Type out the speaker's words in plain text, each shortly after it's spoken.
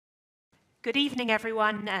Good evening,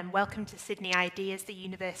 everyone, and welcome to Sydney Ideas, the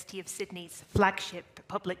University of Sydney's flagship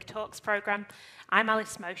public talks programme. I'm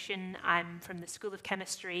Alice Motion. I'm from the School of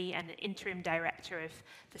Chemistry and an Interim Director of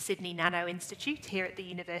the Sydney Nano Institute here at the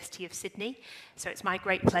University of Sydney. So it's my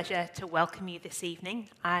great pleasure to welcome you this evening.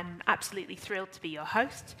 I'm absolutely thrilled to be your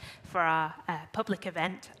host for our public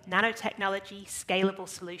event, Nanotechnology, Scalable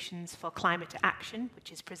Solutions for Climate Action,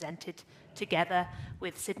 which is presented together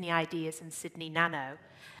with Sydney Ideas and Sydney Nano.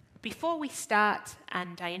 Before we start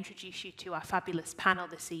and I introduce you to our fabulous panel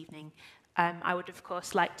this evening, I would of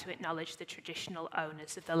course like to acknowledge the traditional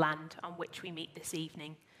owners of the land on which we meet this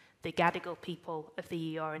evening, the Gadigal people of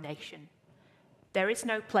the Eora Nation. There is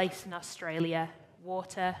no place in Australia,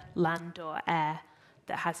 water, land or air,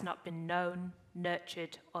 that has not been known,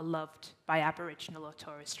 nurtured or loved by Aboriginal or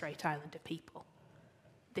Torres Strait Islander people.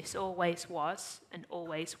 This always was and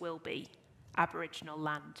always will be Aboriginal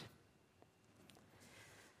land.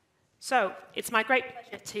 So it's my great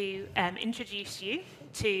pleasure to introduce you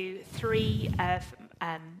to three of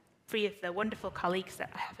the wonderful colleagues that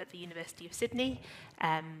I have at the University of Sydney,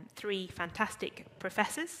 three fantastic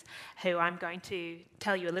professors who I'm going to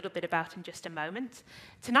tell you a little bit about in just a moment.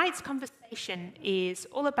 Tonight's conversation is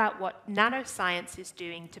all about what nanoscience is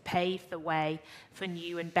doing to pave the way for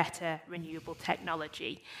new and better renewable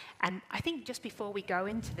technology. And I think just before we go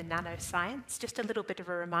into the nanoscience, just a little bit of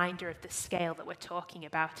a reminder of the scale that we're talking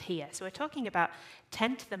about here. So we're talking about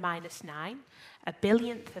 10 to the minus 9, a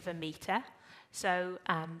billionth of a meter. So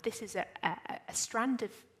this is a strand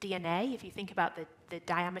of DNA. If you think about the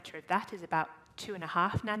diameter of that is about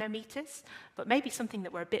 2.5 nanometers, but maybe something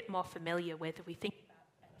that we're a bit more familiar with if we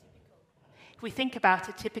think about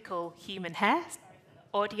a typical human hair. Sorry for the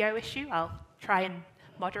audio issue, I'll try and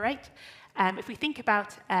moderate. If we think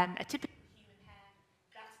about a typical human hair,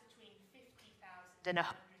 that's between 50,000 and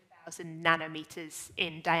 100,000 nanometers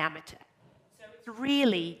in diameter. So it's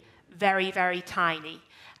really very, very tiny.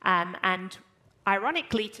 And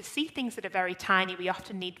ironically, to see things that are very tiny, we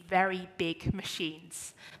often need very big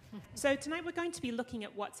machines. So tonight we're going to be looking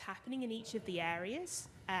at what's happening in each of the areas,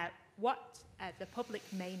 what the public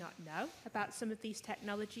may not know about some of these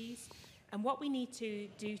technologies, and what we need to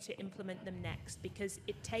do to implement them next, because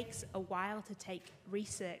it takes a while to take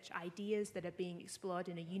research ideas that are being explored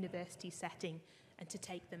in a university setting and to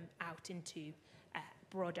take them out into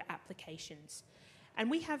broader applications. And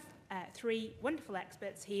we have three wonderful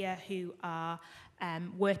experts here who are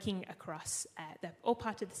working across, they're all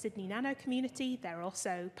part of the Sydney Nano community. They're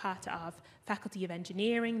also part of Faculty of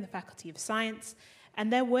Engineering, the Faculty of Science,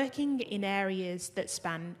 and they're working in areas that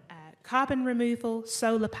span carbon removal,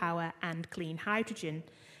 solar power, and clean hydrogen.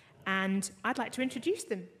 And I'd like to introduce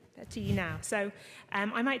them to you now. So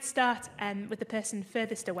I might start with the person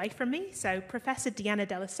furthest away from me. So Professor Deanna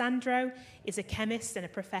D'Alessandro is a chemist and a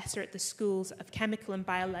professor at the Schools of Chemical and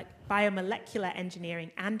Biomolecular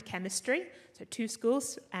Engineering and Chemistry. So two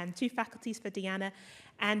schools and two faculties for Deanna.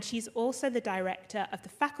 And she's also the director of the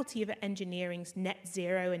Faculty of Engineering's Net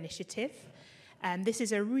Zero Initiative. This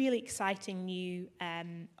is a really exciting new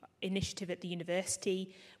initiative at the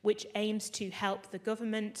university, which aims to help the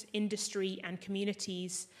government, industry, and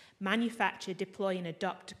communities manufacture, deploy, and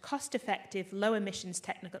adopt cost-effective, low-emissions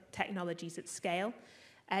technologies at scale.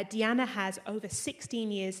 Deanna has over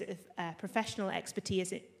 16 years of professional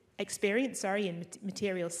experience in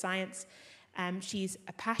materials science. She's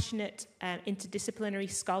a passionate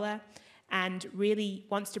interdisciplinary scholar and really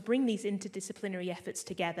wants to bring these interdisciplinary efforts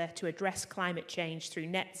together to address climate change through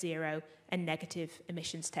net zero and negative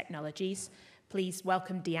emissions technologies. Please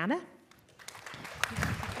welcome Deanna.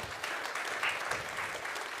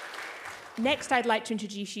 Next, I'd like to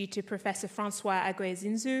introduce you to Professor Francois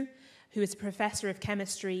Aguey-Zinsou, who is a professor of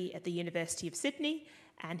chemistry at the University of Sydney,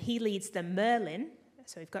 and he leads the Merlin,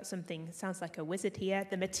 so we've got something that sounds like a wizard here,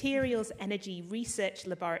 the Materials Energy Research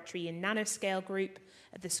Laboratory and Nanoscale Group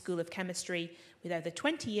at the School of Chemistry, with over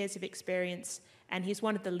 20 years of experience, and he's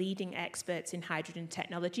one of the leading experts in hydrogen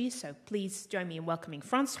technologies. So please join me in welcoming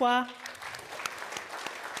Francois.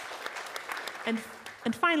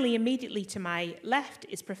 And finally, immediately to my left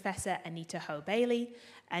is Professor Anita Ho-Baillie.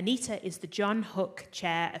 Anita is the John Hook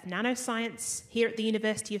Chair of Nanoscience here at the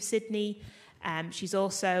University of Sydney. She's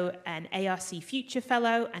also an ARC Future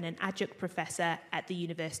Fellow and an adjunct professor at the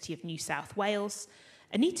University of New South Wales.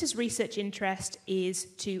 Anita's research interest is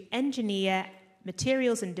to engineer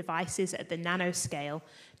materials and devices at the nanoscale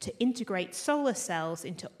to integrate solar cells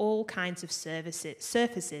into all kinds of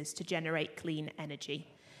surfaces to generate clean energy.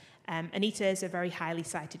 Anita is a very highly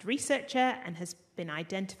cited researcher and has been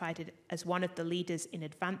identified as one of the leaders in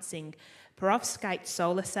advancing perovskite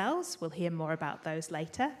solar cells. We'll hear more about those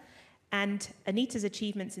later. And Anita's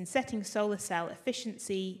achievements in setting solar cell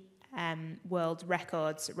efficiency world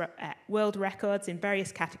records in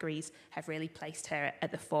various categories have really placed her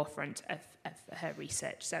at the forefront of her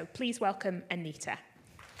research. So please welcome Anita.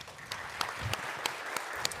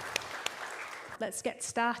 Let's get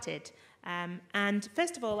started. And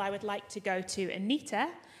first of all, I would like to go to Anita,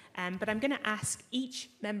 but I'm going to ask each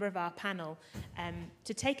member of our panel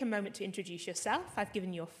to take a moment to introduce yourself. I've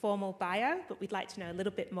given you a formal bio, but we'd like to know a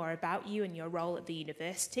little bit more about you and your role at the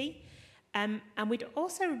university. And we'd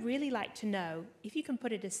also really like to know, if you can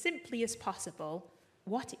put it as simply as possible,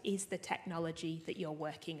 what is the technology that you're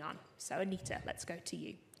working on? So Anita, let's go to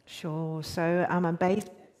you. Sure. So I'm based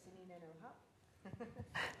at Sydney Nano Hub.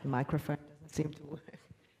 The microphone doesn't seem to work.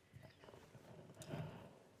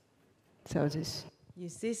 So I'll just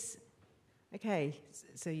use this. Okay,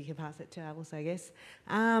 so you can pass it to Alice, I guess.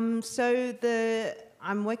 I'm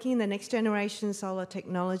working in the next generation solar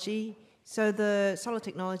technology. So the solar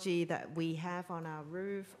technology that we have on our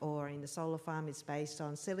roof or in the solar farm is based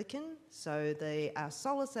on silicon. So our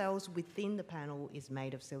solar cells within the panel is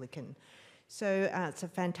made of silicon. So it's a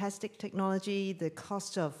fantastic technology. The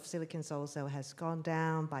cost of silicon solar cell has gone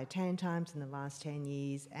down by 10 times in the last 10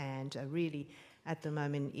 years, and really at the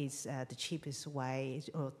moment is the cheapest way,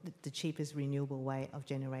 or the cheapest renewable way of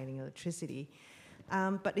generating electricity.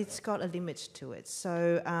 But it's got a limit to it.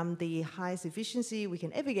 So the highest efficiency we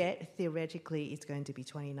can ever get, theoretically, is going to be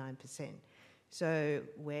 29%. So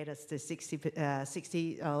where does the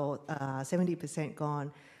 60 or 70%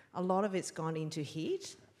 gone? A lot of it's gone into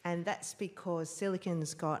heat, and that's because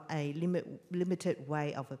silicon's got a limited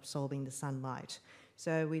way of absorbing the sunlight.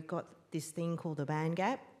 So we've got this thing called the band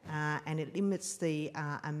gap, and it limits the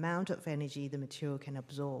amount of energy the material can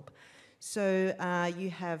absorb. So you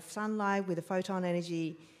have sunlight with a photon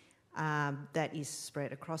energy that is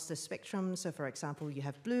spread across the spectrum. So for example, you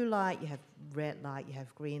have blue light, you have red light, you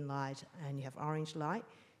have green light, and you have orange light.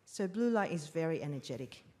 So blue light is very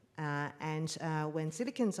energetic. And when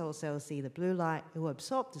silicon solar cells see the blue light, it will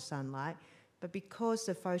absorb the sunlight. But because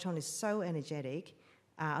the photon is so energetic,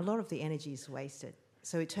 a lot of the energy is wasted.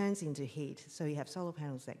 So it turns into heat. So you have solar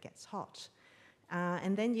panels that gets hot.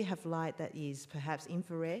 And then you have light that is perhaps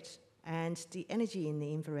infrared, and the energy in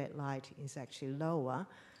the infrared light is actually lower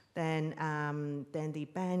than the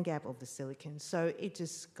band gap of the silicon. So it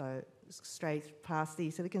just goes straight past the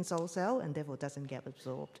silicon solar cell and therefore doesn't get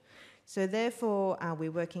absorbed. So therefore,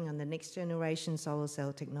 we're working on the next generation solar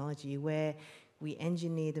cell technology where we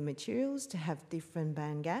engineer the materials to have different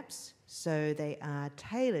band gaps, so they are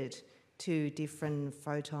tailored to different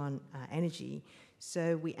photon energy.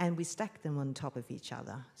 So we stack them on top of each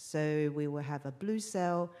other. So we will have a blue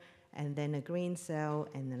cell, and then a green cell,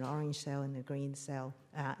 and an orange cell, and a green cell,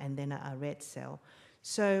 and then a red cell.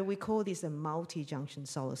 So we call this a multi-junction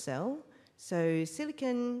solar cell. So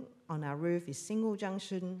silicon on our roof is single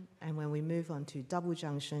junction, and when we move on to double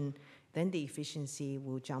junction, then the efficiency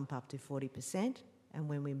will jump up to 40%. And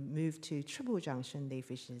when we move to triple junction, the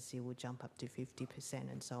efficiency will jump up to 50%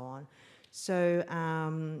 and so on. So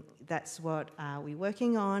that's what we're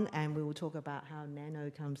working on, and we will talk about how Nano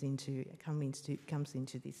comes into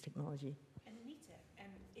this technology. And Anita,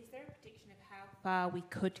 is there a prediction of how far we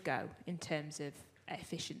could go in terms of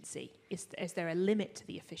efficiency? Is there a limit to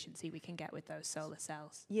the efficiency we can get with those solar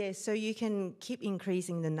cells? Yeah, so you can keep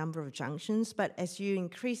increasing the number of junctions, but as you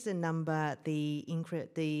increase the number, the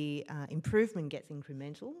improvement gets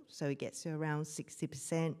incremental, so it gets to around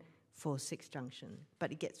 60% for 6 junction,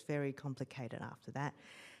 but it gets very complicated after that.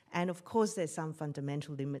 And of course, there's some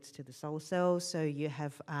fundamental limits to the solar cells, so you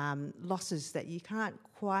have losses that you can't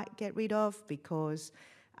quite get rid of because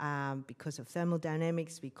of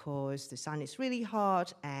thermodynamics, because the sun is really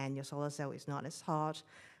hot and your solar cell is not as hot.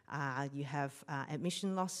 You have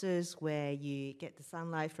emission losses where you get the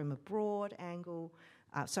sunlight from a broad angle.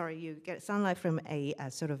 You get sunlight from a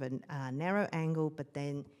sort of a narrow angle, but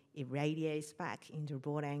then it radiates back into a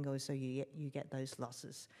broad angle, so you get those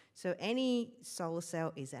losses. So any solar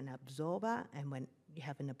cell is an absorber, and when you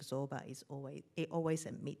have an absorber, it always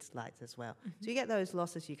emits light as well. Mm-hmm. So you get those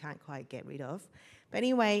losses you can't quite get rid of. But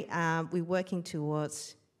anyway, we're working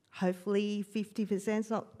towards hopefully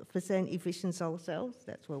 50% efficient solar cells.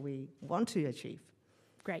 That's what we want to achieve.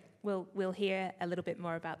 Great. We'll hear a little bit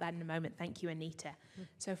more about that in a moment. Thank you, Anita. Mm-hmm.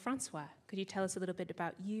 So, Francois, could you tell us a little bit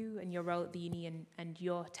about you and your role at the uni and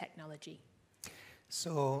your technology?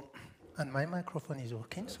 So, and my microphone is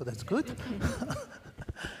working, so that's good.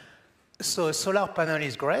 So a solar panel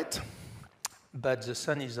is great, but the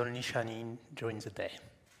sun is only shining during the day.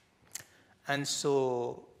 And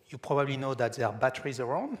so you probably know that there are batteries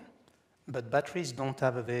around, but batteries don't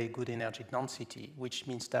have a very good energy density, which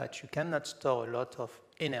means that you cannot store a lot of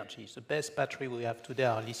energy. The best battery we have today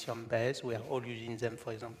are lithium-based. We are all using them,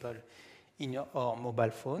 for example, in our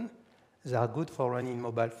mobile phone. They are good for running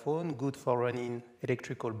mobile phone, good for running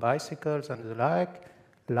electrical bicycles and the like,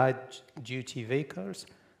 light-duty vehicles,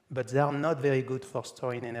 but they are not very good for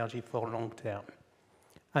storing energy for long term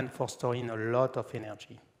and for storing a lot of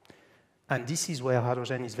energy. And this is where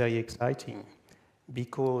hydrogen is very exciting,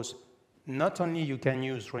 because not only you can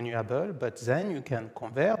use renewable, but then you can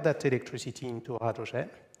convert that electricity into hydrogen.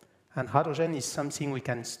 And hydrogen is something we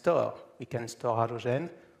can store. We can store hydrogen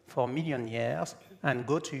for a million years and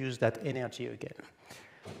go to use that energy again.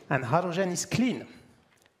 And hydrogen is clean.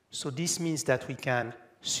 So this means that we can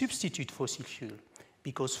substitute fossil fuel,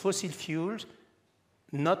 because fossil fuels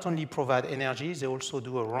not only provide energy, they also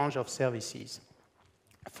do a range of services.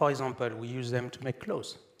 For example, we use them to make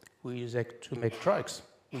clothes. We use it to make drugs.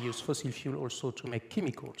 We use fossil fuel also to make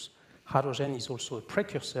chemicals. Hydrogen is also a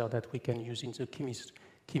precursor that we can use in the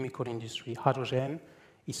chemical industry. Hydrogen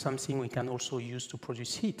is something we can also use to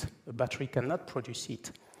produce heat. A battery cannot produce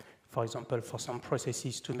heat. For example, for some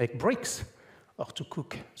processes to make bricks or to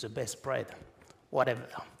cook the best bread, whatever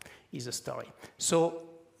is the story. So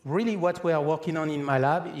really what we are working on in my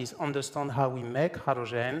lab is understand how we make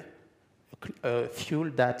hydrogen a fuel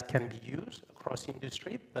that can be used across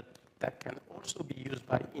industry, but that can also be used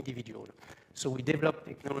by individuals. So we develop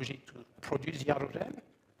technology to produce the hydrogen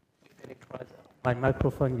with electrolyzer. My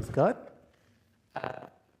microphone is gone.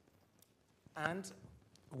 And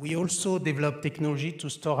we also develop technology to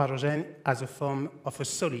store hydrogen as a form of a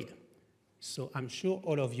solid. So I'm sure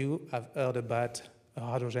all of you have heard about a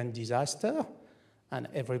hydrogen disaster, and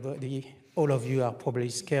all of you are probably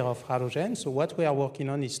scared of hydrogen. So what we are working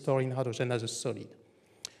on is storing hydrogen as a solid.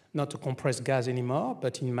 Not a compressed gas anymore,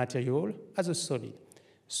 but in material as a solid.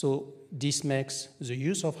 So this makes the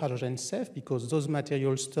use of hydrogen safe, because those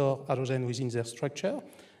materials store hydrogen within their structure,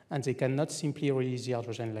 and they cannot simply release the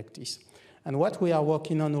hydrogen like this. And what we are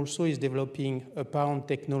working on also is developing a parent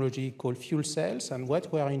technology called fuel cells, and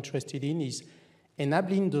what we are interested in is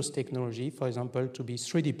enabling those technology, for example, to be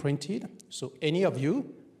 3D printed. So any of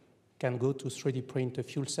you can go to 3D print a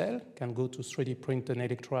fuel cell, can go to 3D print an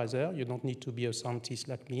electrolyzer. You don't need to be a scientist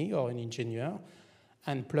like me or an engineer,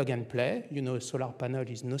 and plug and play. You know, a solar panel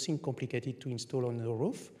is nothing complicated to install on the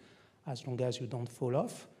roof, as long as you don't fall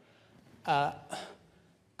off.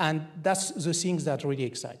 And that's the things that really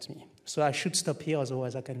excites me. So I should stop here,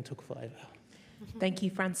 otherwise I can talk forever. Thank you,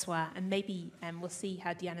 Francois. And maybe we'll see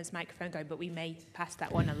how Deanna's microphone goes, but we may pass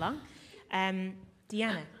that one along.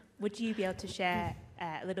 Deanna, would you be able to share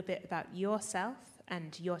a little bit about yourself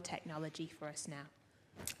and your technology for us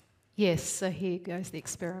now? Yes, so here goes the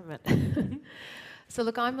experiment. So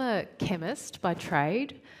look, I'm a chemist by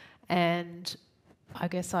trade, and I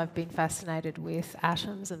guess I've been fascinated with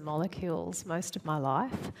atoms and molecules most of my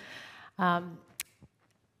life.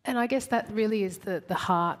 And I guess that really is the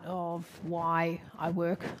heart of why I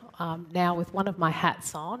work now with one of my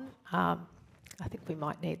hats on. I think we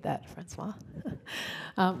might need that, Francois.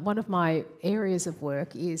 One of my areas of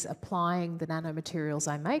work is applying the nanomaterials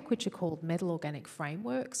I make, which are called metal organic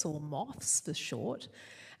frameworks, or MOFs for short.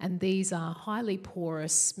 And these are highly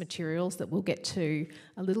porous materials that we'll get to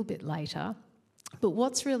a little bit later. But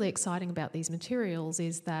what's really exciting about these materials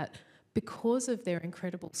is that because of their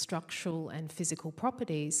incredible structural and physical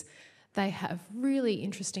properties, they have really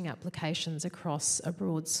interesting applications across a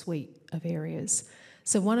broad suite of areas.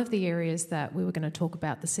 So one of the areas that we were going to talk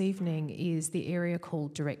about this evening is the area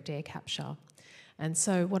called direct air capture. And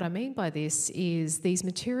so what I mean by this is these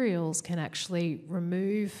materials can actually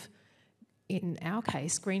remove, in our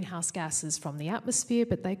case, greenhouse gases from the atmosphere,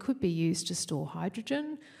 but they could be used to store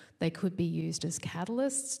hydrogen. They could be used as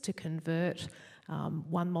catalysts to convert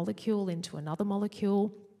one molecule into another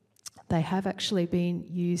molecule. They have actually been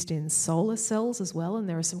used in solar cells as well, and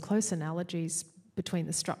there are some close analogies between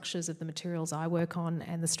the structures of the materials I work on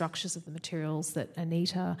and the structures of the materials that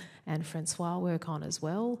Anita and Francois work on as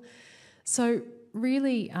well. So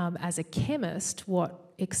really, as a chemist,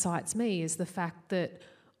 what excites me is the fact that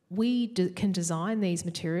we can design these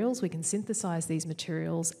materials, we can synthesize these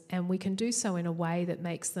materials, and we can do so in a way that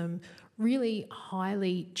makes them really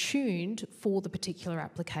highly tuned for the particular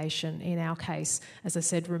application. In our case, as I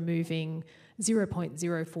said, removing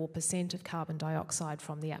 0.04% of carbon dioxide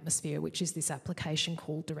from the atmosphere, which is this application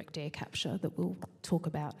called direct air capture that we'll talk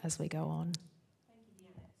about as we go on. Thank you,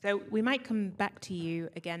 Deanna. So we might come back to you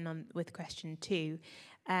again with question 2.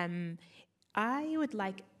 I would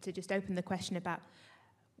like to just open the question about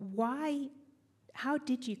how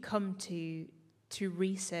did you come to to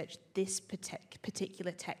research this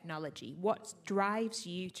particular technology? What drives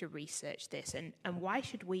you to research this? And why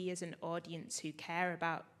should we as an audience who care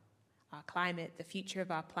about our climate, the future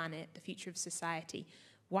of our planet, the future of society,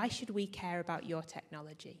 why should we care about your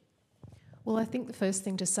technology? Well, I think the first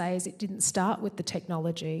thing to say is it didn't start with the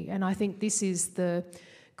technology, and I think this is the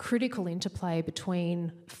critical interplay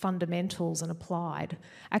between fundamentals and applied.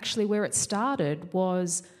 Actually, where it started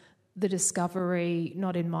was the discovery,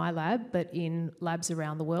 not in my lab, but in labs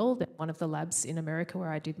around the world, one of the labs in America where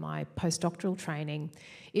I did my postdoctoral training.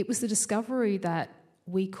 It was the discovery that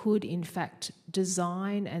we could, in fact,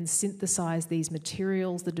 design and synthesize these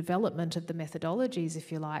materials, the development of the methodologies,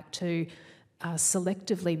 if you like, to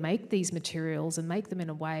selectively make these materials and make them in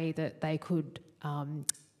a way that they could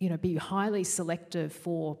be highly selective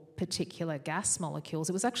for particular gas molecules.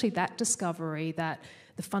 It was actually that discovery, that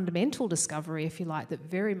the fundamental discovery, if you like, that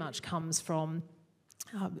very much comes from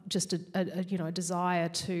just a desire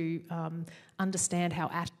to understand how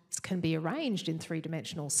atoms can be arranged in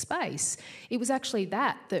three-dimensional space. It was actually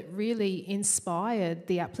that really inspired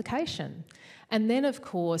the application. And then, of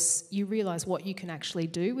course, you realise what you can actually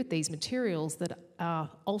do with these materials that are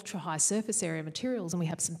ultra-high surface area materials, and we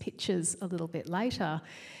have some pictures a little bit later.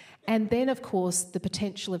 And then, of course, the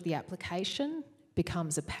potential of the application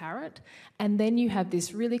becomes apparent, and then you have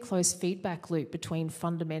this really close feedback loop between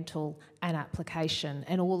fundamental and application,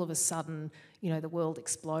 and all of a sudden, the world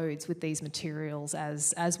explodes with these materials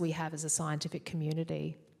as we have as a scientific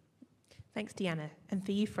community. Thanks, Deanna. And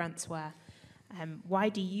for you, Francois, why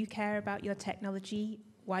do you care about your technology?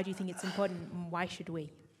 Why do you think it's important, and why should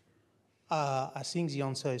we? I think the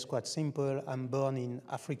answer is quite simple. I'm born in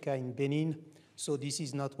Africa, in Benin, so this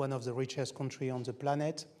is not one of the richest countries on the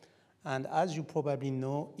planet. And as you probably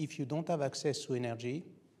know, if you don't have access to energy,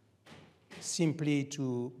 simply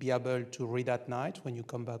to be able to read at night when you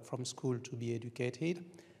come back from school to be educated,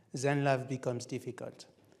 then life becomes difficult.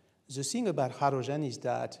 The thing about hydrogen is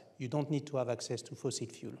that you don't need to have access to fossil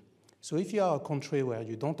fuel. So if you are a country where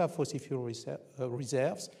you don't have fossil fuel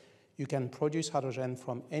reserves, you can produce hydrogen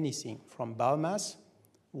from anything, from biomass,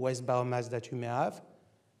 waste biomass that you may have,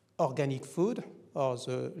 organic food, or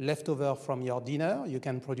the leftover from your dinner, you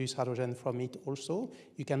can produce hydrogen from it also.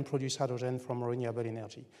 You can produce hydrogen from renewable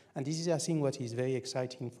energy. And this is, I think, what is very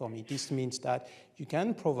exciting for me. This means that you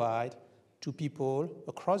can provide to people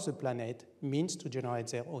across the planet means to generate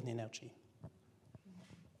their own energy.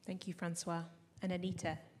 Thank you, Francois. And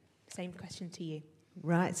Anita, same question to you.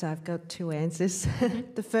 Right, so I've got two answers.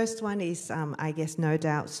 The first one is, I guess, no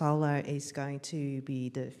doubt solar is going to be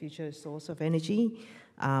the future source of energy.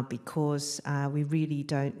 Because we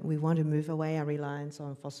want to move away our reliance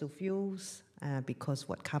on fossil fuels because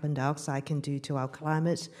what carbon dioxide can do to our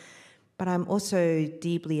climate. But I'm also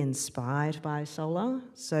deeply inspired by solar.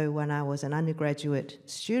 So when I was an undergraduate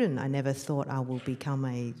student, I never thought I would become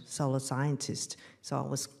a solar scientist. So I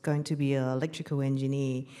was going to be an electrical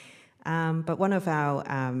engineer. But one of our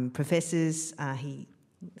professors, he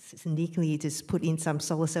sneakily just put in some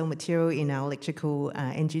solar cell material in our electrical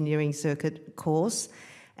engineering circuit course.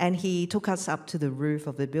 And he took us up to the roof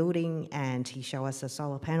of the building and he showed us a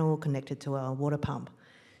solar panel connected to a water pump.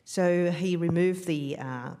 So he removed the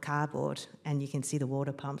cardboard and you can see the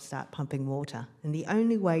water pump start pumping water. And the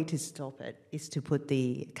only way to stop it is to put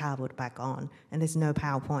the cardboard back on. And there's no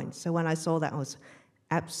power point. So when I saw that, I was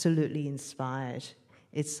absolutely inspired.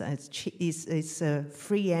 It's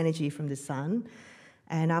free energy from the sun.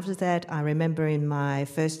 And after that, I remember in my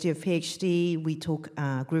first year of PhD, we took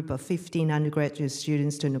a group of 15 undergraduate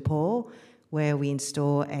students to Nepal, where we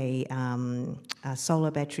installed a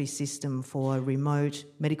solar battery system for a remote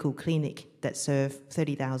medical clinic that served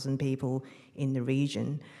 30,000 people in the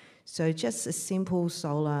region. So just a simple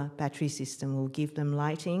solar battery system will give them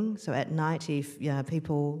lighting. So at night, if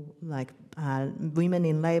people like women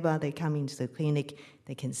in labour, they come into the clinic,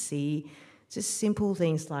 they can see. Just simple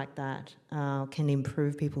things like that can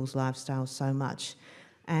improve people's lifestyle so much.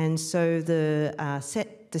 And so the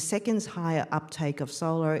second higher uptake of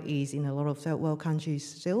solar is in a lot of third world countries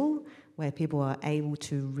still, where people are able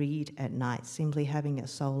to read at night. Simply having a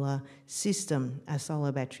solar system, a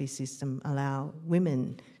solar battery system, allow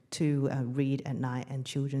women to read at night and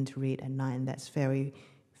children to read at night, and that's very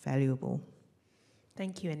valuable.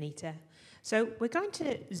 Thank you, Anita. So we're going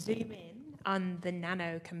to zoom in on the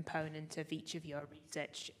nano component of each of your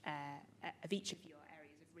research, of each of your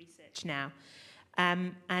areas of research now.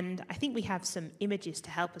 And I think we have some images to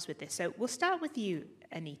help us with this. So we'll start with you,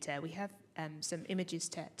 Anita. We have some images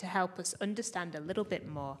to help us understand a little bit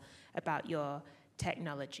more about your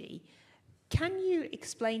technology. Can you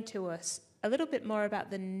explain to us a little bit more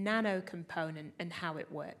about the nano component and how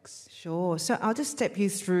it works? Sure. So I'll just step you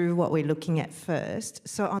through what we're looking at first.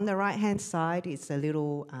 So on the right-hand side, it's a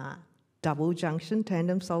little double junction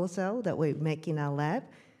tandem solar cell that we make in our lab.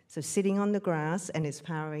 So sitting on the grass, and it's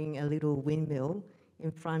powering a little windmill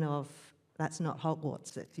in front of, that's not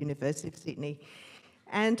Hogwarts, that's University of Sydney.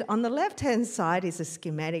 And on the left-hand side is a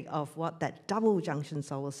schematic of what that double junction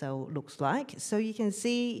solar cell looks like. So you can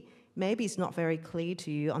see, maybe it's not very clear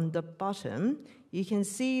to you, on the bottom, you can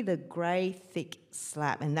see the grey thick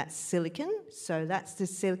slab, and that's silicon. So that's the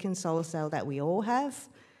silicon solar cell that we all have.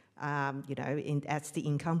 That's the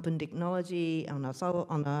incumbent technology on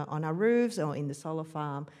our roofs or in the solar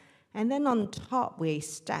farm. And then on top, we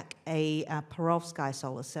stack a perovskite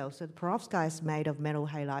solar cell. So the perovskite is made of metal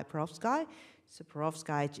halide perovskite. So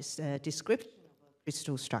perovskite is a description of a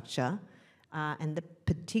crystal structure. And the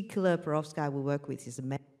particular perovskite we work with is a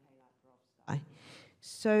metal halide perovskite.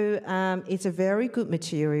 So it's a very good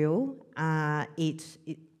material.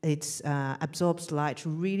 It absorbs light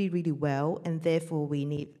really, really well, and therefore we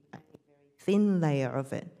need a very thin layer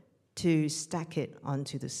of it to stack it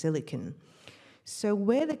onto the silicon. So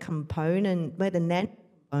where the nano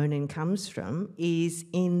component comes from is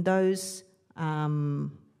in those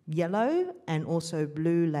yellow and also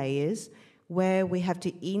blue layers where we have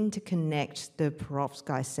to interconnect the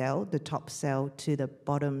perovskite cell, the top cell, to the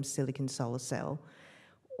bottom silicon solar cell.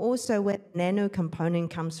 Also, where the nano component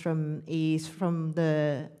comes from is from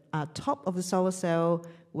the top of the solar cell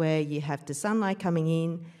where you have the sunlight coming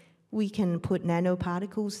in. We can put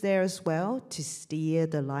nanoparticles there as well to steer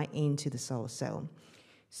the light into the solar cell.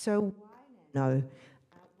 So why nano?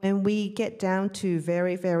 When we get down to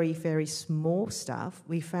very, very, very small stuff,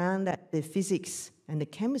 we found that the physics and the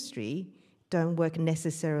chemistry don't work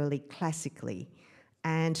necessarily classically.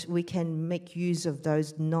 And we can make use of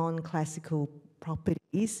those non-classical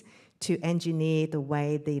properties to engineer the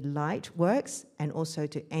way the light works and also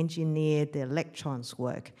to engineer the electrons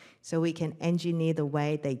work. So we can engineer the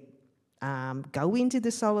way they go into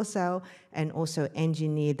the solar cell and also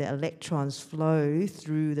engineer the electrons flow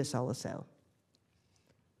through the solar cell.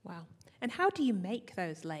 Wow. And how do you make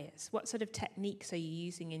those layers? What sort of techniques are you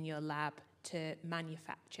using in your lab to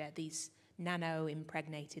manufacture these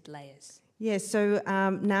nano-impregnated layers? Yeah, so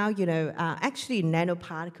now, actually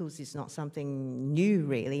nanoparticles is not something new,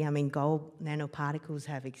 really. I mean, gold nanoparticles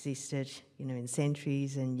have existed, in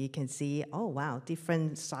centuries, and you can see, oh, wow,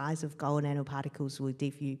 different size of gold nanoparticles will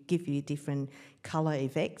give you different color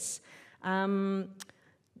effects.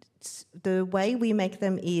 The way we make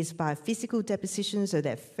them is by physical deposition, so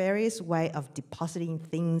there are various ways of depositing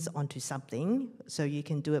things onto something. So you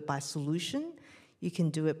can do it by solution. You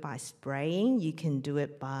can do it by spraying, you can do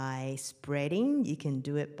it by spreading, you can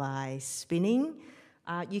do it by spinning.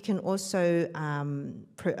 You can also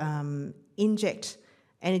inject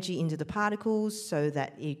energy into the particles so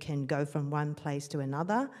that it can go from one place to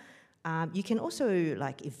another. You can also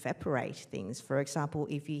evaporate things. For example,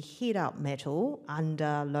 if you heat up metal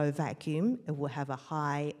under low vacuum, it will have a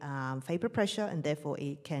high vapor pressure, and therefore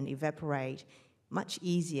it can evaporate much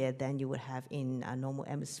easier than you would have in a normal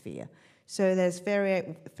atmosphere. So there's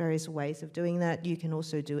various ways of doing that. You can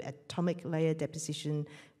also do atomic layer deposition,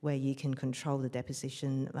 where you can control the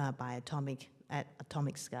deposition at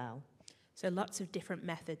atomic scale. So lots of different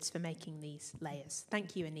methods for making these layers.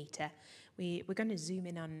 Thank you, Anita. We're going to zoom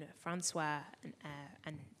in on Francois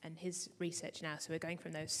and his research now. So we're going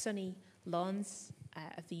from those sunny lawns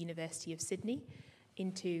of the University of Sydney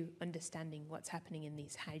into understanding what's happening in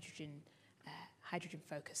these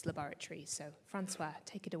hydrogen-focused laboratories. So, Francois,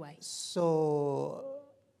 take it away. So,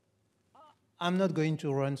 I'm not going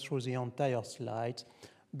to run through the entire slide,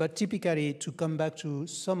 but typically, to come back to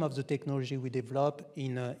some of the technology we develop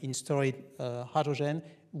in stored hydrogen,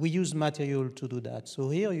 we use material to do that. So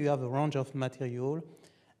here you have a range of material,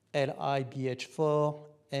 LiBH4,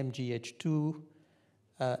 MgH2,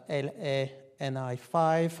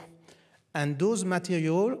 LaNi5, and those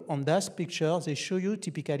materials on that picture, they show you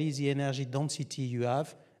typically the energy density you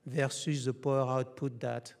have versus the power output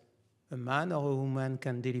that a man or a woman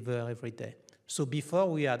can deliver every day. So before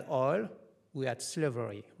we had oil, we had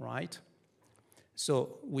slavery, right?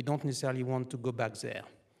 So we don't necessarily want to go back there.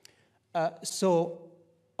 So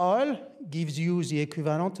oil gives you the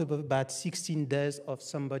equivalent of about 16 days of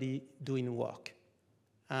somebody doing work.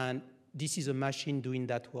 And this is a machine doing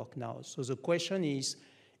that work now. So the question is,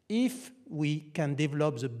 if we can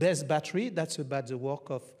develop the best battery, that's about the work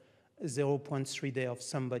of 0.3 days of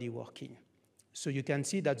somebody working. So you can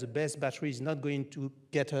see that the best battery is not going to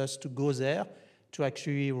get us to go there to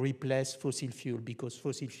actually replace fossil fuel, because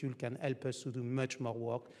fossil fuel can help us to do much more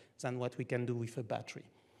work than what we can do with a battery.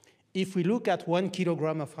 If we look at 1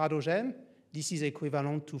 kilogram of hydrogen, this is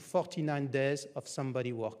equivalent to 49 days of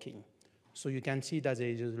somebody working. So you can see that there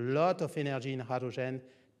is a lot of energy in hydrogen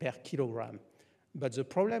per kilogram. But the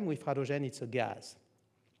problem with hydrogen, it's a gas.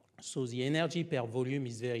 So the energy per volume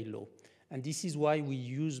is very low. And this is why we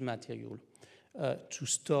use material to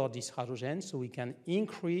store this hydrogen, so we can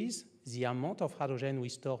increase the amount of hydrogen we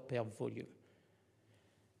store per volume.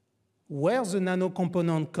 Where the nano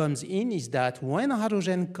component comes in is that when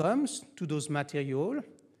hydrogen comes to those materials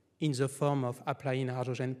in the form of applying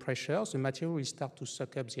hydrogen pressure, the material will start to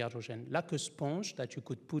suck up the hydrogen, like a sponge that you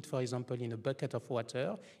could put, for example, in a bucket of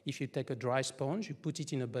water. If you take a dry sponge, you put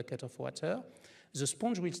it in a bucket of water, the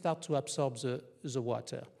sponge will start to absorb the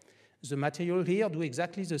water. The material here do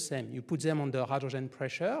exactly the same. You put them under hydrogen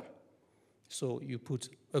pressure, so you put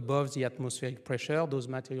above the atmospheric pressure, those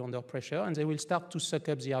materials under pressure, and they will start to suck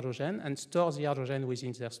up the hydrogen and store the hydrogen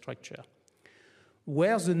within their structure.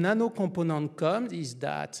 Where the nano component comes is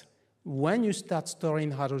that when you start storing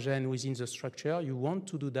hydrogen within the structure, you want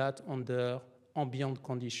to do that under ambient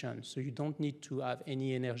conditions, so you don't need to have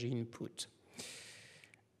any energy input.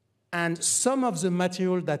 And some of the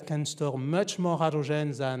material that can store much more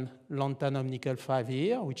hydrogen than lanthanum nickel 5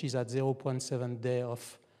 here, which is at 0.7 day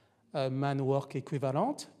of man work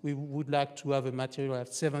equivalent, we would like to have a material at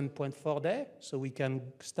 7.4 day, so we can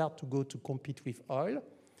start to go to compete with oil.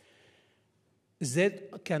 They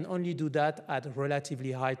can only do that at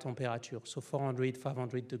relatively high temperature, so 400,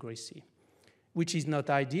 500 degrees C, which is not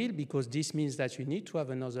ideal because this means that you need to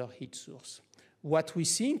have another heat source. What we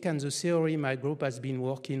think, and the theory my group has been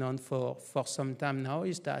working on for some time now,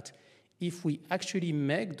 is that if we actually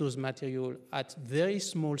make those materials at very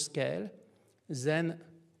small scale, then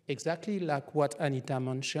exactly like what Anita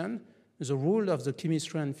mentioned, the rules of the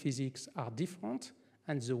chemistry and physics are different,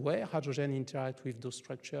 and the way hydrogen interacts with those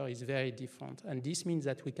structures is very different. And this means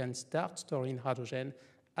that we can start storing hydrogen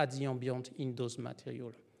at the ambient in those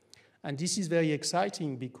materials. And this is very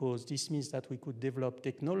exciting because this means that we could develop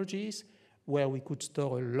technologies where we could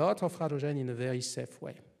store a lot of hydrogen in a very safe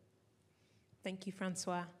way. Thank you,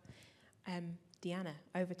 Francois. Deanna,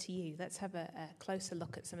 over to you. Let's have a closer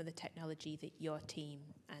look at some of the technology that your team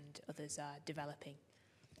and others are developing.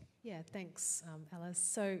 Yeah, thanks, Alice.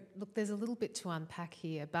 So, look, there's a little bit to unpack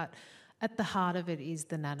here, but at the heart of it is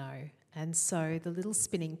the nano. And so the little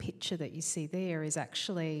spinning picture that you see there is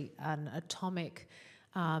actually an atomic,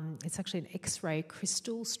 it's actually an X-ray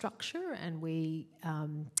crystal structure, and we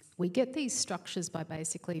get these structures by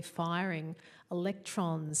basically firing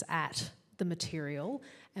electrons at the material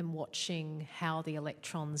and watching how the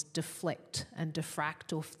electrons deflect and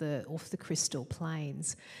diffract off the crystal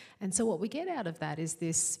planes. And so what we get out of that is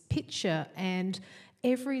this picture, and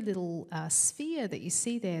every little sphere that you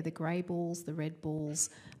see there, the grey balls, the red balls,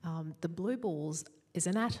 the blue balls, is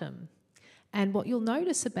an atom. And what you'll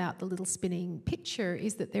notice about the little spinning picture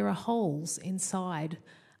is that there are holes inside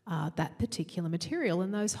that particular material,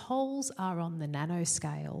 and those holes are on the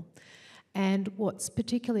nanoscale. And what's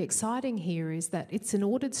particularly exciting here is that it's an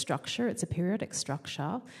ordered structure, it's a periodic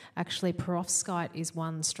structure. Actually, perovskite is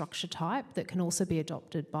one structure type that can also be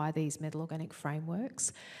adopted by these metal organic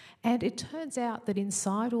frameworks. And it turns out that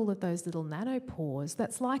inside all of those little nanopores,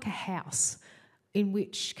 that's like a house in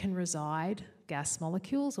which can reside gas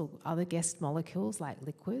molecules or other guest molecules like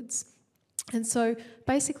liquids. And so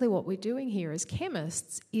basically what we're doing here as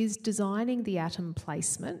chemists is designing the atom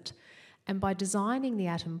placement. And by designing the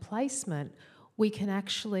atom placement, we can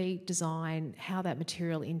actually design how that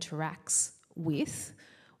material interacts with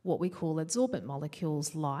what we call adsorbent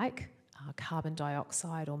molecules like carbon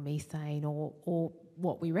dioxide or methane or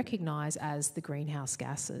what we recognise as the greenhouse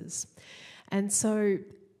gases. And so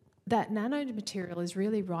that nanomaterial is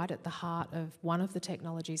really right at the heart of one of the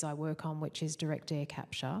technologies I work on, which is direct air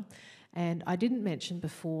capture. And I didn't mention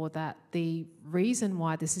before that the reason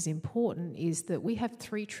why this is important is that we have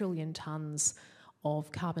 3 trillion tonnes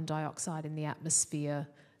of carbon dioxide in the atmosphere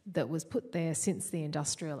that was put there since the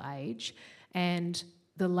industrial age. And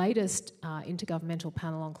the latest Intergovernmental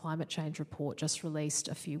Panel on Climate Change report, just released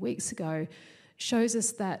a few weeks ago, shows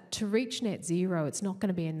us that to reach net zero, it's not going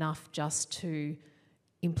to be enough just to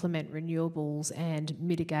implement renewables and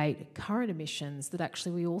mitigate current emissions, that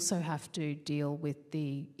actually we also have to deal with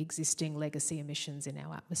the existing legacy emissions in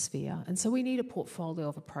our atmosphere. And so we need a portfolio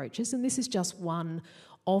of approaches, and this is just one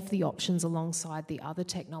of the options alongside the other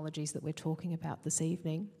technologies that we're talking about this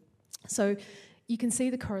evening. So you can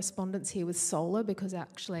see the correspondence here with solar, because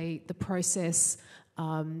actually the process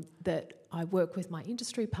that I work with my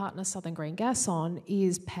industry partner, Southern Green Gas, on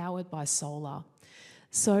is powered by solar.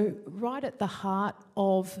 So right at the heart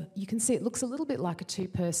of, you can see it looks a little bit like a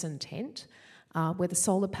two-person tent, where the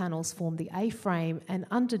solar panels form the A-frame, and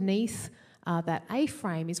underneath that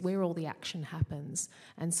A-frame is where all the action happens.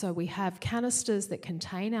 And so we have canisters that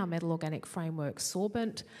contain our metal organic framework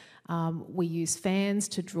sorbent. We use fans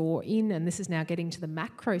to draw in, and this is now getting to the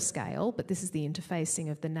macro scale, but this is the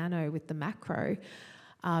interfacing of the nano with the macro.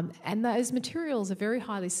 And those materials are very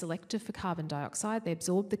highly selective for carbon dioxide. They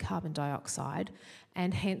absorb the carbon dioxide,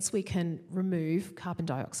 and hence we can remove carbon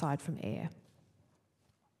dioxide from air.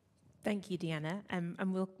 Thank you, Deanna.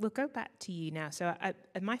 And we'll go back to you now. So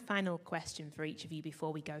my final question for each of you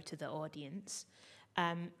before we go to the audience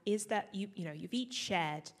is that you've each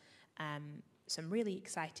shared some really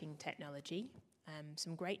exciting technology,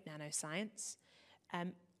 some great nanoscience.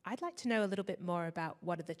 I'd like to know a little bit more about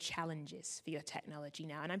what are the challenges for your technology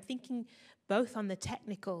now. And I'm thinking both on the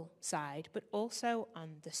technical side, but also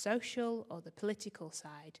on the social or the political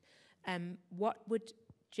side. What would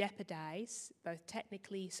jeopardize, both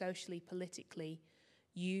technically, socially, politically,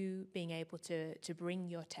 you being able to bring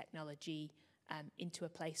your technology into a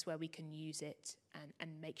place where we can use it and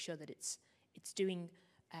make sure that it's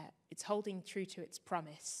holding true to its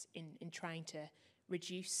promise in trying to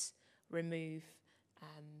reduce, remove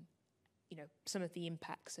some of the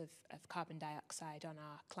impacts of carbon dioxide on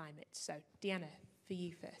our climate. So, Deanna, for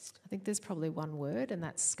you first. I think there's probably one word, and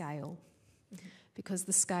that's scale, because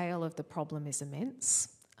the scale of the problem is immense.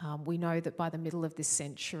 We know that by the middle of this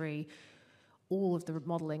century, all of the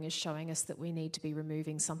modelling is showing us that we need to be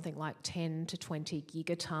removing something like 10 to 20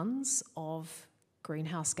 gigatons of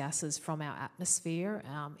greenhouse gases from our atmosphere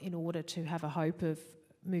in order to have a hope of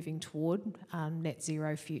moving toward net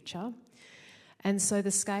zero future. And so the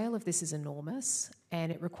scale of this is enormous,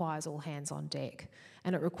 and it requires all hands on deck.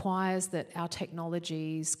 And it requires that our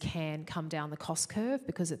technologies can come down the cost curve,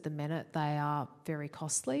 because at the minute they are very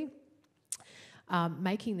costly.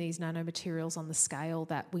 Making these nanomaterials on the scale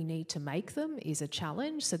that we need to make them is a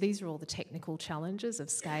challenge. So these are all the technical challenges of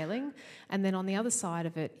scaling. And then on the other side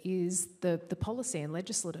of it is the policy and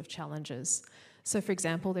legislative challenges. So, for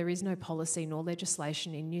example, there is no policy nor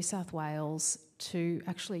legislation in New South Wales to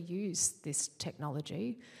actually use this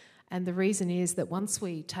technology. And the reason is that once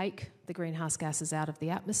we take the greenhouse gases out of the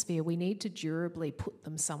atmosphere, we need to durably put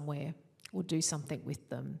them somewhere or do something with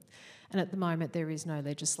them. And at the moment, there is no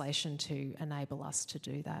legislation to enable us to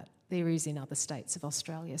do that. There is in other states of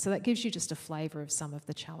Australia. So that gives you just a flavour of some of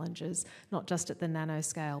the challenges, not just at the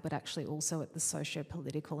nanoscale, but actually also at the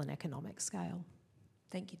socio-political and economic scale.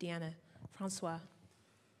 Thank you, Deanna. Francois.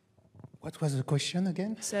 What was the question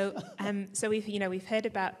again? So we've heard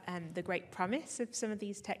about the great promise of some of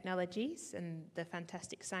these technologies and the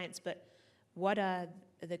fantastic science, but what are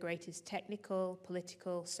the greatest technical,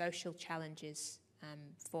 political, social challenges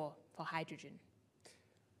for hydrogen?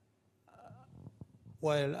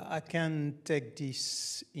 Well, I can take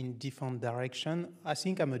this in different direction. I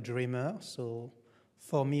think I'm a dreamer, so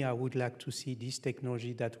for me, I would like to see this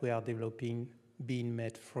technology that we are developing being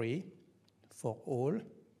made free for all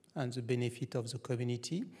and the benefit of the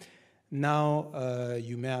community. Now,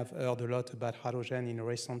 you may have heard a lot about hydrogen in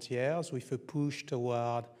recent years with a push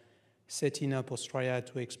toward setting up Australia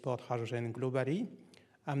to export hydrogen globally.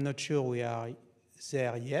 I'm not sure we are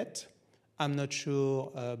there yet. I'm not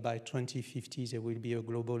sure by 2050 there will be a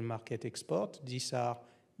global market export. These are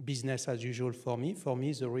business as usual for me. For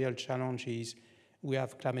me, the real challenge is we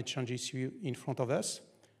have climate change issue in front of us,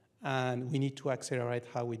 and we need to accelerate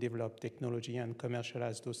how we develop technology and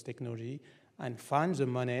commercialize those technology and find the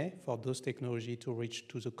money for those technology to reach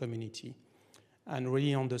to the community and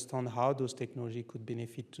really understand how those technology could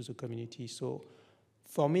benefit to the community. So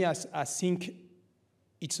for me, I think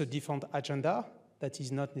it's a different agenda that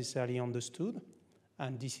is not necessarily understood,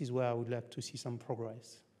 and this is where I would like to see some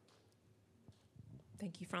progress.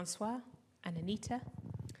 Thank you, Francois. And Anita?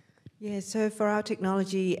 Yeah, so for our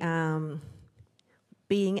technology,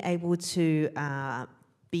 being able to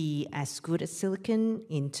be as good as silicon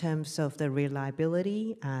in terms of the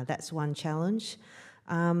reliability, that's one challenge.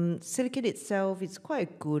 Silicon itself is quite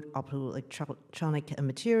a good optoelectronic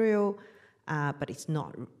material, but it's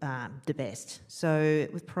not the best. So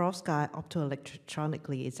with perovskite,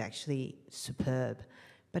 optoelectronically, it's actually superb.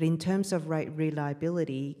 But in terms of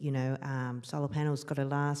reliability, solar panels got to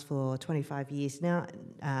last for 25 years now,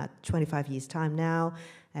 25 years time now,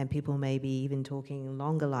 and people may be even talking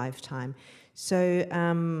longer lifetime. So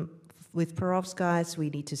with perovskites, we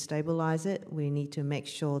need to stabilize it. We need to make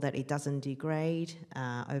sure that it doesn't degrade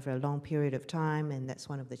over a long period of time, and that's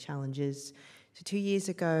one of the challenges. So 2 years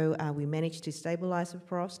ago, we managed to stabilize the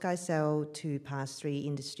perovskite cell to pass 3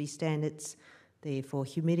 industry standards, for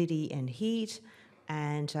humidity and heat,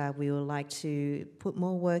 and we would like to put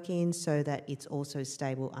more work in so that it's also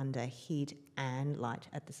stable under heat and light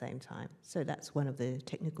at the same time. So that's one of the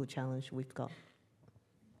technical challenges we've got.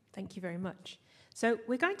 Thank you very much. So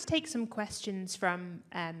we're going to take some questions from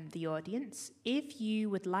the audience. If you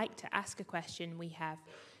would like to ask a question, we have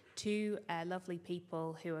two lovely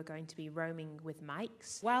people who are going to be roaming with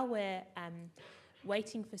mics. While we're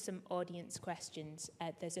waiting for some audience questions,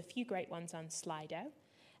 there's a few great ones on Slido.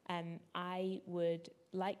 I would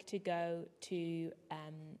like to go to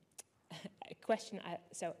a question.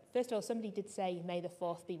 So first of all, somebody did say, "May the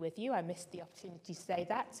 4th be with you." I missed the opportunity to say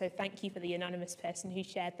that, so thank you for the anonymous person who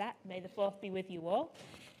shared that. May the 4th be with you all.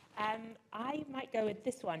 I might go with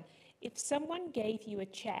this one. If someone gave you a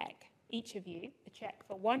check, each of you, a check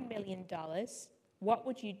for $1 million, what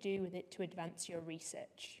would you do with it to advance your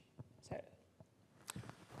research? So.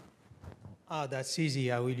 That's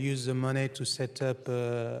easy. I will use the money to set up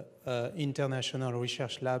an international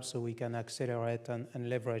research lab so we can accelerate and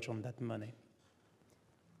leverage on that money.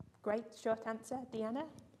 Great, short answer. Deanna?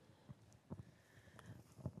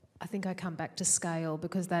 I think I come back to scale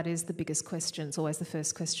because that is the biggest question. It's always the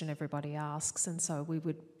first question everybody asks, and so we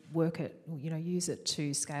would work it, use it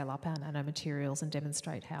to scale up our nanomaterials and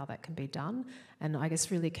demonstrate how that can be done, and I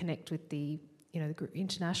guess really connect with the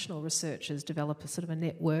international researchers, develop a sort of a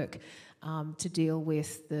network to deal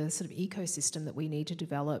with the sort of ecosystem that we need to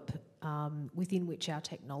develop within which our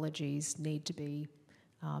technologies need to be,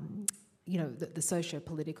 the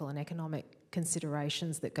socio-political and economic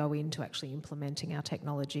considerations that go into actually implementing our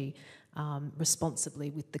technology responsibly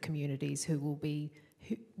with the communities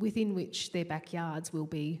within which their backyards will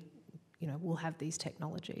have these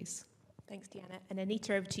technologies. Thanks, Deanna. And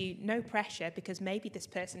Anita, over to you. No pressure, because maybe this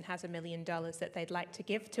person has $1 million that they'd like to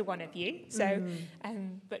give to one of you. So,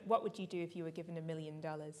 but what would you do if you were given $1 million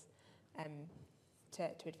to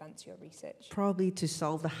advance your research? Probably to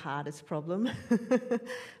solve the hardest problem.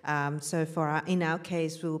 So in our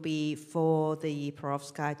case, will be for the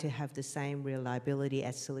perovskite to have the same reliability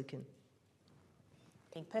as silicon.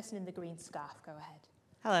 Okay, person in the green scarf, go ahead.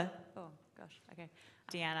 Hello. Oh, gosh, okay.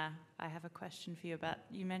 Deanna, I have a question for you about,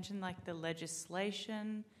 you mentioned the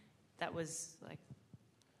legislation that was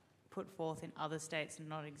put forth in other states and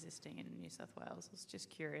not existing in New South Wales. I was just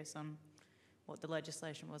curious on what the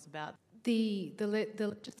legislation was about. The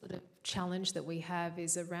legislative challenge that we have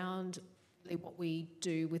is around what we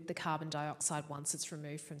do with the carbon dioxide once it's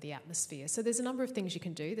removed from the atmosphere. So there's a number of things you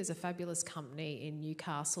can do. There's a fabulous company in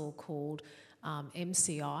Newcastle called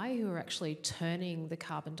MCI, who are actually turning the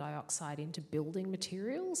carbon dioxide into building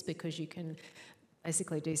materials, because you can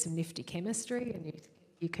basically do some nifty chemistry and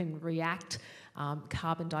you can react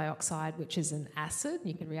carbon dioxide, which is an acid,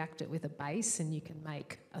 you can react it with a base and you can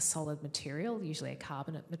make a solid material, usually a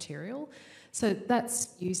carbonate material. So that's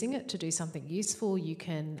using it to do something useful. You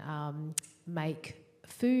can make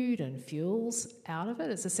food and fuels out of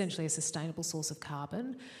it. It's essentially a sustainable source of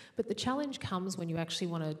carbon. But the challenge comes when you actually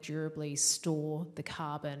want to durably store the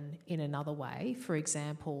carbon in another way, for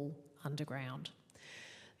example, underground.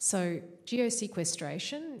 So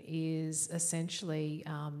geosequestration is essentially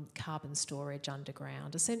carbon storage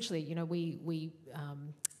underground. Essentially, we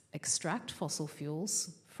extract fossil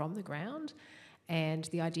fuels from the ground, and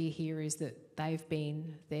the idea here is that they've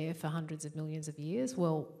been there for hundreds of millions of years.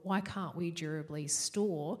 Well, why can't we durably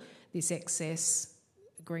store this excess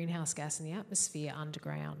greenhouse gas in the atmosphere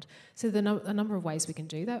underground? So a number of ways we can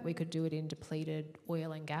do that. We could do it in depleted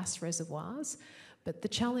oil and gas reservoirs. But the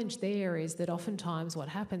challenge there is that oftentimes what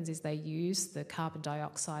happens is they use the carbon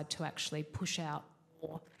dioxide to actually push out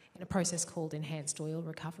more in a process called enhanced oil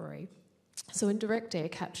recovery. So in our direct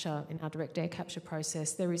air capture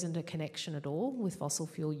process, there isn't a connection at all with fossil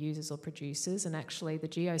fuel users or producers, and actually the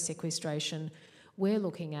geosequestration we're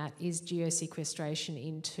looking at is geosequestration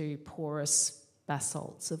into porous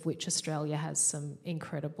basalts, of which Australia has some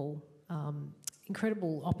incredible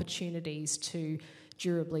opportunities to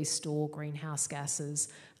durably store greenhouse gases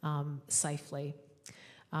safely.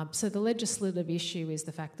 So the legislative issue is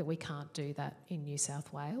the fact that we can't do that in New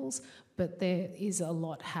South Wales, but there is a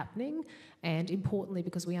lot happening, and importantly,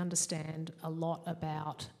 because we understand a lot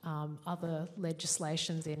about other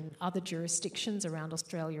legislations in other jurisdictions around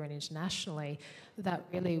Australia and internationally, that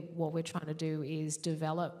really what we're trying to do is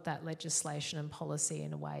develop that legislation and policy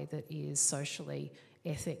in a way that is socially,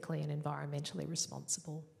 ethically and environmentally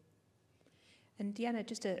responsible. And Deanna,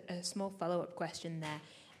 just a small follow-up question there.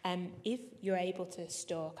 If you're able to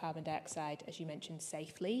store carbon dioxide, as you mentioned,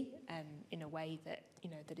 safely, in a way that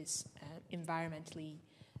that is environmentally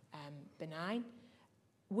benign,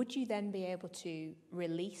 would you then be able to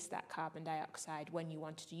release that carbon dioxide when you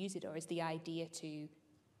wanted to use it, or is the idea to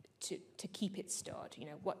to keep it stored? You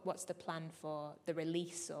know, what's the plan for the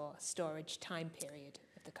release or storage time period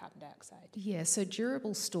of the carbon dioxide? Yeah, so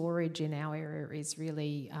durable storage in our area is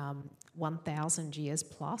really 1,000 years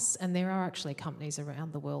plus, and there are actually companies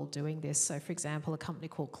around the world doing this. So, for example, a company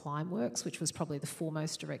called Climeworks, which was probably the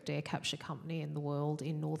foremost direct air capture company in the world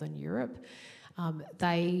in Northern Europe,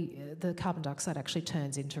 the carbon dioxide actually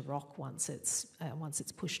turns into rock once it's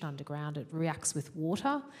pushed underground. It reacts with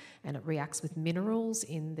water and it reacts with minerals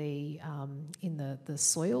in the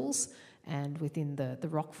soils and within the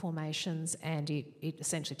rock formations, and it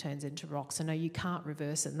essentially turns into rock. So no, you can't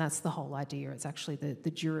reverse it, and that's the whole idea. It's actually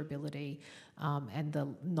the durability and the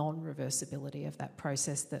non-reversibility of that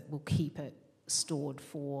process that will keep it stored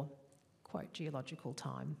for, quote, geological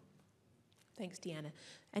time. Thanks, Deanna.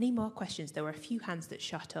 Any more questions? There were a few hands that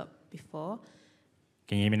shot up before.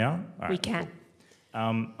 Can you hear me now? All We right, can.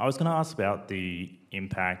 cool. I was going to ask about the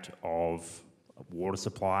impact of water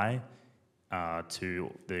supply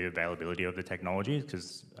to the availability of the technology,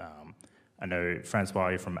 because I know, Francois,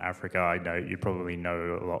 you're from Africa. I know you probably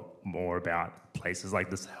know a lot more about places like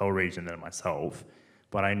the Sahel region than myself,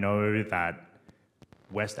 but I know that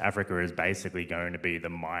West Africa is basically going to be the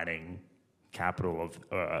mining capital of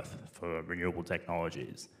Earth for renewable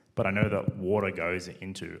technologies. But I know that water goes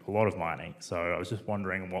into a lot of mining, so I was just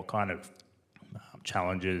wondering what kind of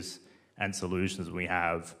challenges and solutions we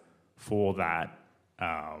have for that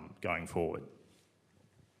going forward.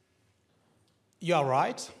 You are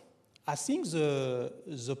right. I think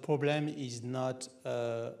the problem is not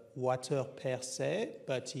water per se,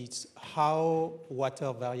 but it's how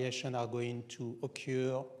water variation are going to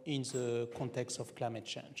occur in the context of climate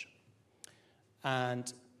change.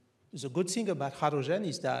 And the good thing about hydrogen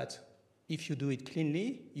is that if you do it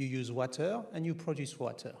cleanly, you use water and you produce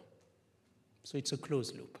water. So it's a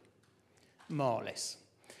closed loop, more or less.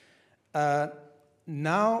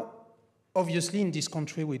 Now, obviously, in this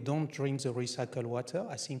country, we don't drink the recycled water.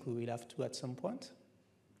 I think we will have to at some point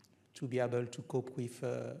to be able to cope with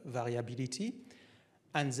variability.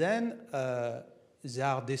 And then there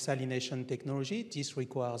are desalination technology. This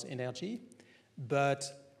requires energy. But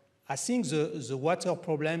I think the water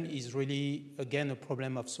problem is really, again, a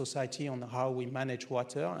problem of society on how we manage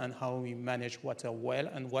water and how we manage water well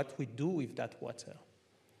and what we do with that water.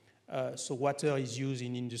 So water is used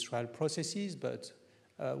in industrial processes, but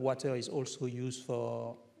water is also used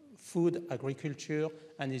for food, agriculture,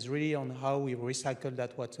 and is really on how we recycle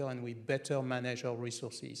that water and we better manage our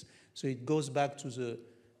resources. So it goes back to the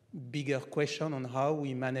bigger question on how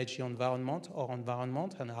we manage the environment, our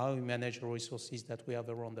environment, and how we manage the resources that we have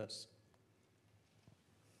around us.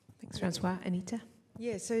 Thanks, Francois. Anita?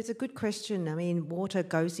 Yeah, so it's a good question. I mean, water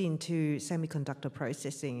goes into semiconductor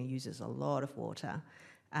processing and uses a lot of water.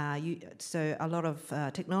 So a lot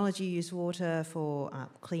of technology use water for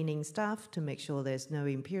cleaning stuff to make sure there's no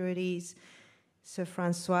impurities. So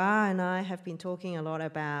Francois and I have been talking a lot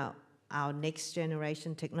about our next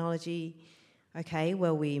generation technology. Okay,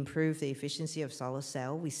 well, we improve the efficiency of solar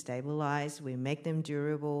cell, we stabilize, we make them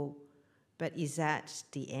durable, but is that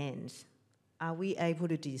the end? Are we able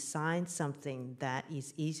to design something that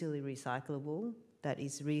is easily recyclable, that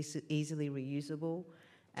is easily reusable,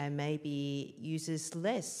 and maybe uses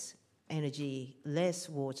less energy, less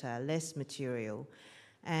water, less material?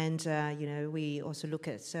 And, you know, we also look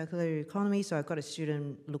at circular economy. So I've got a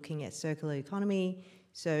student looking at circular economy.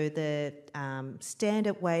 So the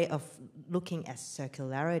standard way of looking at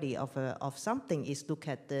circularity of something is look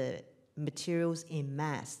at the materials in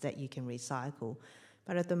mass that you can recycle.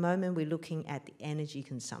 But at the moment, we're looking at the energy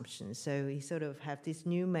consumption. So we sort of have this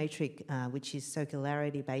new matrix, which is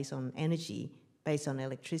circularity based on energy, based on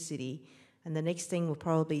electricity. And the next thing will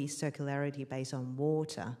probably be circularity based on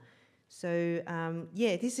water. So,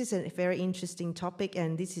 yeah, this is a very interesting topic,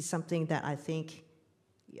 and this is something that I think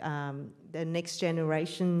the next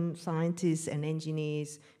generation scientists and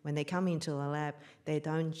engineers, when they come into the lab, they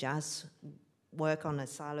don't just work on a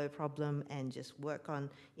silo problem and just work on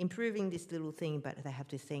improving this little thing, but they have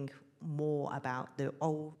to think more about the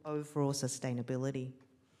overall sustainability.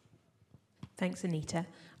 Thanks, Anita.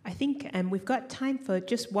 I think we've got time for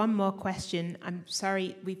just one more question. I'm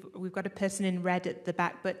sorry, we've got a person in red at the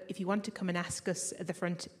back, but if you want to come and ask us at the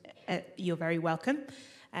front, you're very welcome.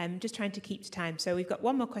 Just trying to keep to time. So we've got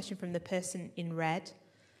one more question from the person in red.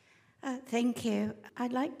 Thank you.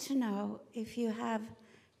 I'd like to know if you have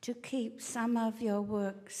to keep some of your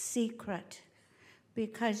work secret,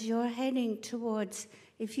 because you're heading towards,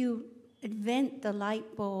 if you invent the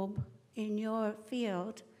light bulb in your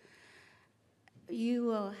field, you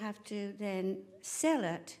will have to then sell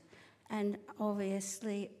it, and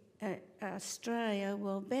obviously Australia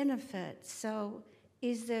will benefit. So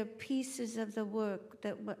is there pieces of the work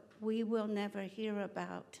that we will never hear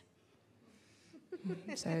about?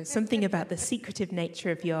 So something about the secretive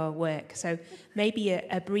nature of your work. So maybe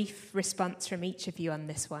a brief response from each of you on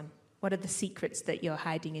this one. What are the secrets that you're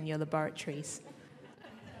hiding in your laboratories?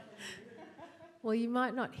 Well, you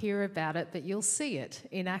might not hear about it, but you'll see it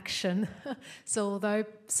in action. So although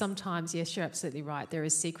sometimes, yes, you're absolutely right, there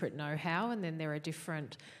is secret know-how, and then there are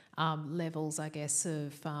different levels, I guess,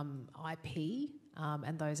 of IP,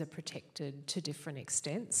 and those are protected to different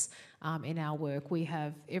extents. In our work, we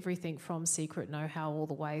have everything from secret know-how all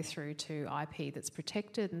the way through to IP that's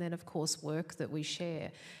protected, and then, of course, work that we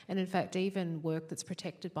share. And in fact, even work that's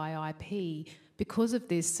protected by IP, because of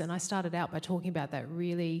this, and I started out by talking about that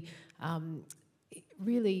really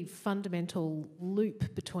fundamental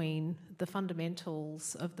loop between the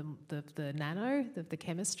fundamentals of the nano, of the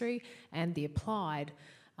chemistry, and the applied,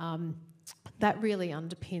 that really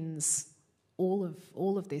underpins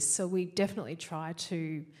all of this. So we definitely try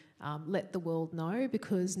to let the world know,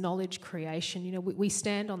 because knowledge creation, you know, we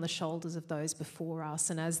stand on the shoulders of those before us,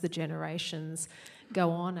 and as the generations go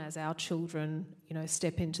on, as our children, you know,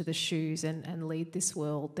 step into the shoes and lead this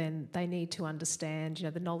world, then they need to understand, you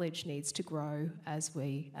know, the knowledge needs to grow as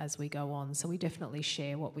we go on. So we definitely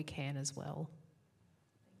share what we can as well.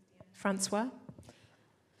 Francois?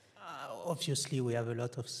 Obviously, we have a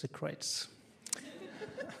lot of secrets.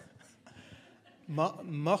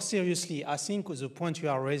 More seriously, I think the point you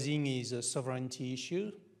are raising is a sovereignty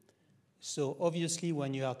issue. So obviously,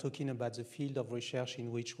 when you are talking about the field of research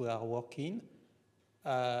in which we are working,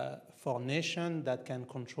 for nations that can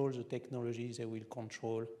control the technologies, they will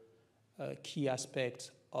control key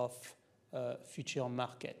aspects of future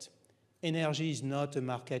market. Energy is not a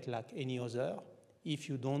market like any other. If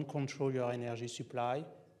you don't control your energy supply,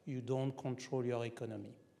 you don't control your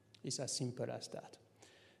economy. It's as simple as that.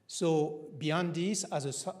 So beyond this,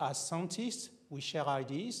 as scientists, we share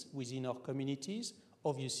ideas within our communities.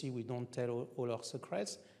 Obviously, we don't tell all our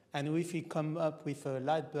secrets. And if we come up with a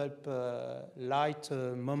light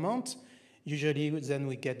bulb moment, usually then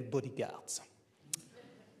we get bodyguards.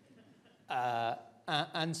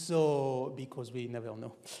 And so, because we never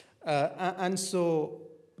know.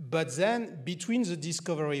 But then between the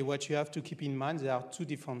discovery, what you have to keep in mind, there are two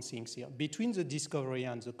different things here. Between the discovery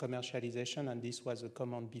and the commercialization, and this was a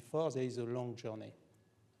comment before, there is a long journey.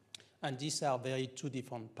 And these are very two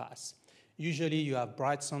different paths. Usually you have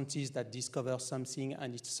bright scientists that discover something,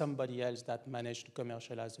 and it's somebody else that managed to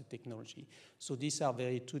commercialize the technology. So these are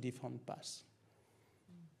very two different paths.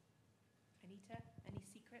 Anita, any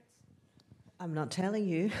secrets? I'm not telling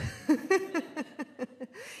you.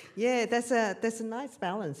 Yeah, that's a nice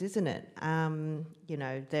balance, isn't it? You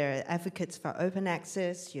know, there are advocates for open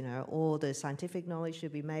access. You know, all the scientific knowledge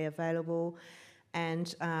should be made available.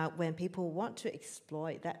 And when people want to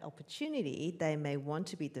exploit that opportunity, they may want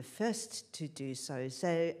to be the first to do so.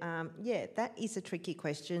 So, yeah, that is a tricky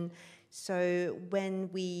question. So when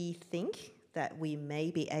we think that we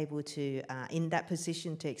may be able to, in that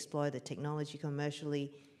position to exploit the technology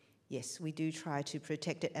commercially, yes, we do try to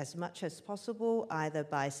protect it as much as possible, either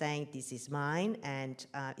by saying, this is mine, and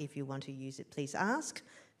if you want to use it, please ask,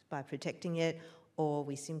 by protecting it, or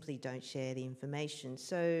we simply don't share the information.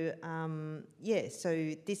 So, yeah,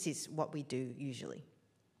 so this is what we do usually.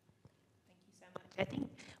 Thank you so much. I think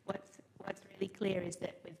what's really clear is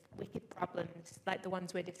that with wicked problems like the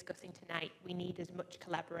ones we're discussing tonight, we need as much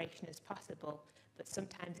collaboration as possible, but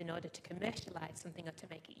sometimes in order to commercialize something or to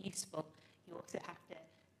make it useful, you also have to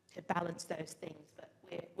balance those things. But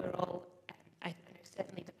we're all, I know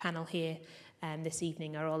certainly the panel here this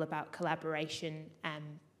evening are all about collaboration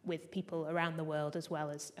with people around the world as well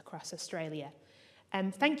as across Australia.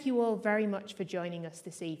 Thank you all very much for joining us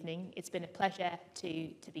this evening. It's been a pleasure to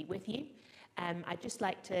be with you. I'd just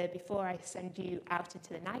like to, before I send you out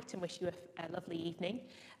into the night and wish you a lovely evening,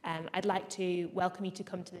 I'd like to welcome you to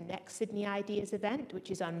come to the next Sydney Ideas event, which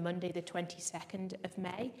is on Monday the 22nd of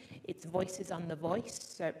May. It's Voices on the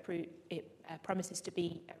Voice, so it promises to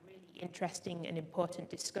be a really interesting and important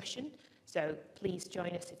discussion. So please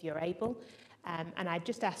join us if you're able. And I'd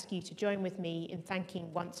just ask you to join with me in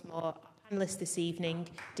thanking once more our panellists this evening,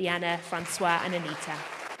 Deanna, Francois and Anita.